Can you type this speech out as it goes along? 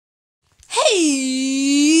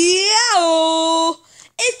Yo,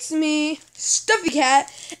 it's me, Stuffy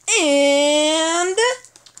Cat, and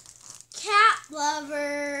Cat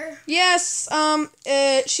Lover. Yes,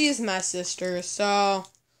 she's my sister, so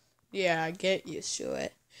yeah, get used to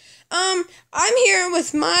it. I'm here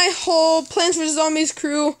with my whole Plants vs. Zombies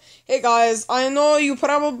crew. Hey guys, I know you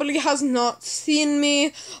probably has not seen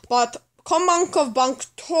me, but Comebank of Bank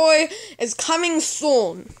Toy is coming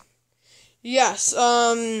soon. Yes,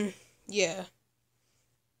 yeah.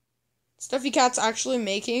 Stuffy Cat's actually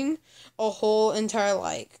making a whole entire,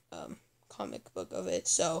 comic book of it,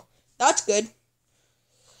 so that's good.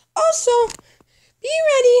 Also, be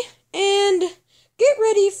ready and get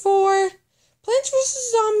ready for Plants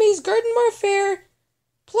vs. Zombies Garden Warfare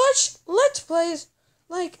plush Let's Plays,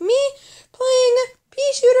 like me playing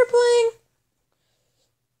Pea Shooter, playing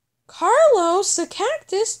Carlos the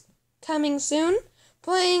Cactus, coming soon,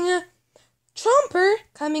 playing Chomper,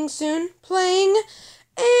 coming soon, playing,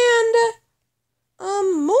 and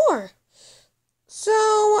more.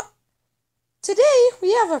 So today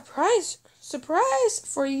we have a surprise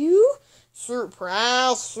for you.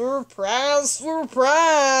 Surprise, surprise,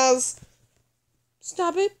 surprise.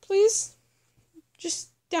 Stop it, please. Just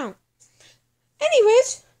don't.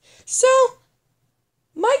 Anyways, so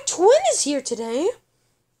my twin is here today.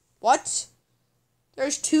 What?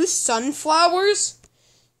 There's 2 sunflowers?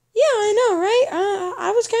 Yeah, I know, right?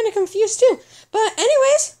 I was kind of confused too. But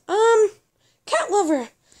anyways, Cat Lover,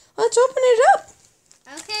 let's open it up.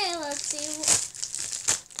 Okay, let's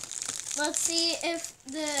see if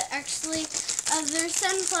there's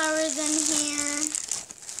sunflowers in here.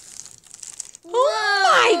 Oh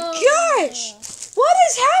my gosh! What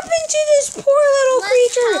has happened to this poor little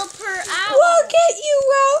creature? Let's help her out. We'll get you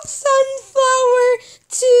out, Sunflower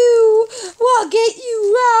 2. We'll get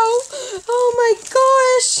you out. Oh my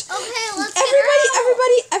gosh. Okay, let's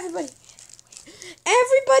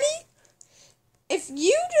Everybody, if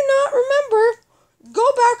you do not remember,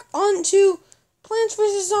 go back onto Plants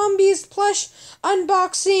vs. Zombies plush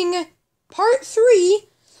unboxing part 3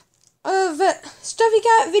 of Stuffy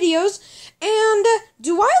Cat videos. And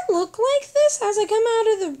do I look like this as I come out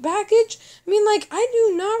of the package? I mean, I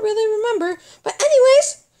do not really remember. But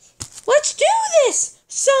anyways, let's do this!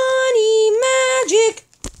 Sunny Magic!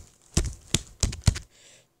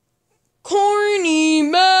 Corny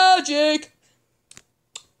Magic!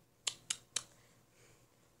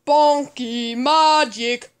 Bonky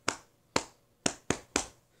Magic!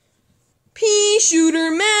 Pea Shooter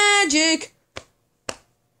Magic!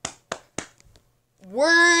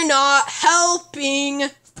 We're not helping.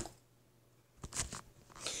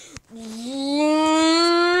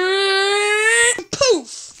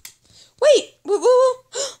 Poof! Wait, whoa.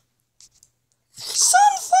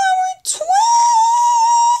 Sunflower twin!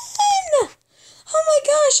 Oh my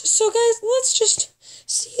gosh. So guys, let's just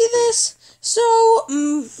see this. So,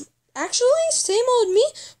 actually, same old me,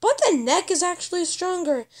 but the neck is actually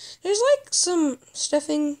stronger. There's some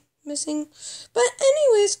stuffing missing. But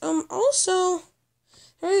anyways, also,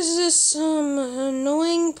 there's this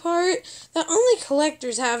annoying part that only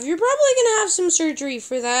collectors have. You're probably gonna have some surgery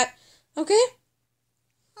for that. Okay?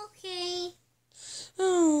 Okay.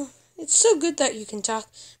 Oh, it's so good that you can talk.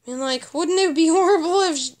 I mean, wouldn't it be horrible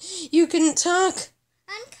if you couldn't talk?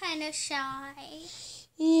 I'm kind of shy.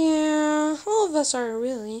 Yeah, all of us are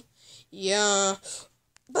really. Yeah.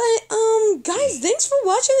 But, guys, thanks for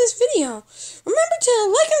watching this video. Remember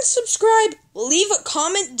to like and subscribe, leave a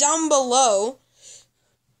comment down below,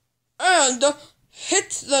 and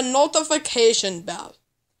hit the notification bell.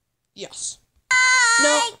 Yes.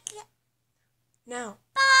 Bye. Now.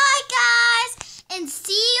 Bye, guys, and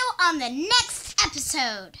see you on the next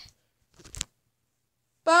episode.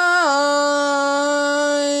 Bye.